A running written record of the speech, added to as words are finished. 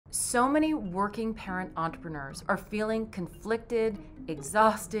So many working parent entrepreneurs are feeling conflicted,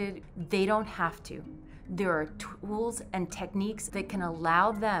 exhausted. They don't have to. There are tools and techniques that can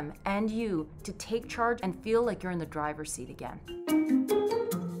allow them and you to take charge and feel like you're in the driver's seat again.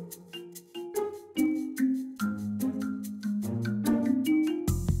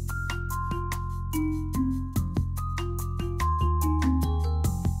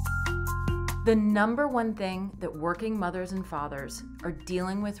 The number one thing that working mothers and fathers are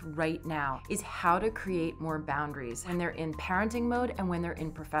dealing with right now is how to create more boundaries when they're in parenting mode and when they're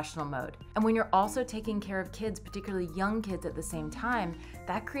in professional mode. And when you're also taking care of kids, particularly young kids at the same time,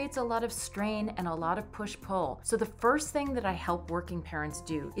 that creates a lot of strain and a lot of push-pull. So the first thing that I help working parents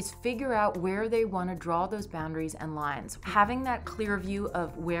do is figure out where they want to draw those boundaries and lines. Having that clear view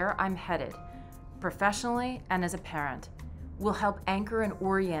of where I'm headed, professionally and as a parent, will help anchor and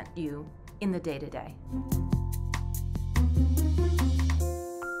orient you in the day-to-day.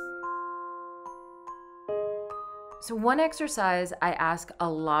 So one exercise I ask a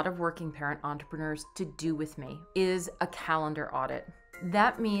lot of working parent entrepreneurs to do with me is a calendar audit.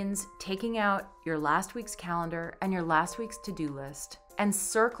 That means taking out your last week's calendar and your last week's to-do list and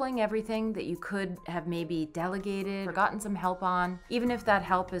circling everything that you could have maybe delegated or gotten some help on, even if that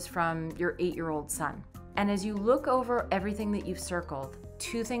help is from your 8-year-old son. And as you look over everything that you've circled,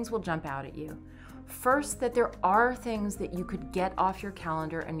 two things will jump out at you. First, that there are things that you could get off your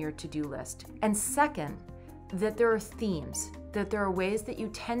calendar and your to-do list. And second, that there are themes, that there are ways that you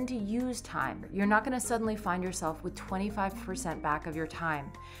tend to use time. You're not going to suddenly find yourself with 25% back of your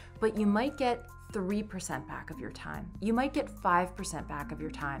time, but you might get 3% back of your time. You might get 5% back of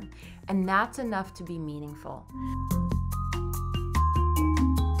your time, and that's enough to be meaningful.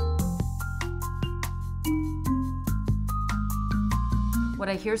 What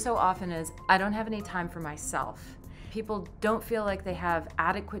I hear so often is, I don't have any time for myself. People don't feel like they have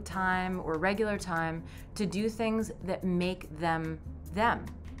adequate time or regular time to do things that make them them.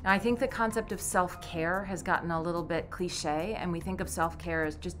 Now, I think the concept of self-care has gotten a little bit cliche, and we think of self-care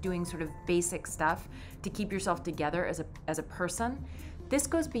as just doing sort of basic stuff to keep yourself together as a person. This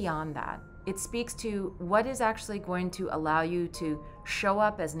goes beyond that. It speaks to what is actually going to allow you to show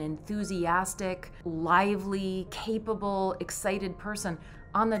up as an enthusiastic, lively, capable, excited person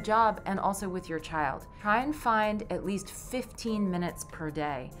on the job and also with your child. Try and find at least 15 minutes per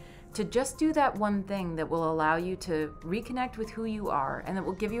day to just do that one thing that will allow you to reconnect with who you are and that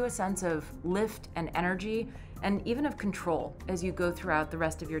will give you a sense of lift and energy and even of control as you go throughout the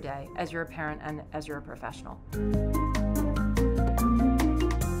rest of your day as you're a parent and as you're a professional.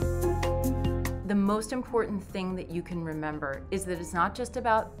 The most important thing that you can remember is that it's not just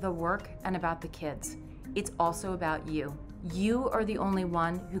about the work and about the kids. It's also about you. You are the only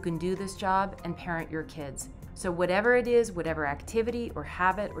one who can do this job and parent your kids. So whatever it is, whatever activity or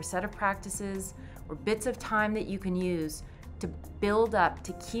habit or set of practices or bits of time that you can use to build up,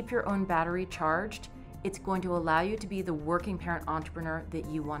 to keep your own battery charged, it's going to allow you to be the working parent entrepreneur that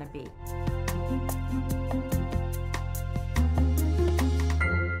you want to be.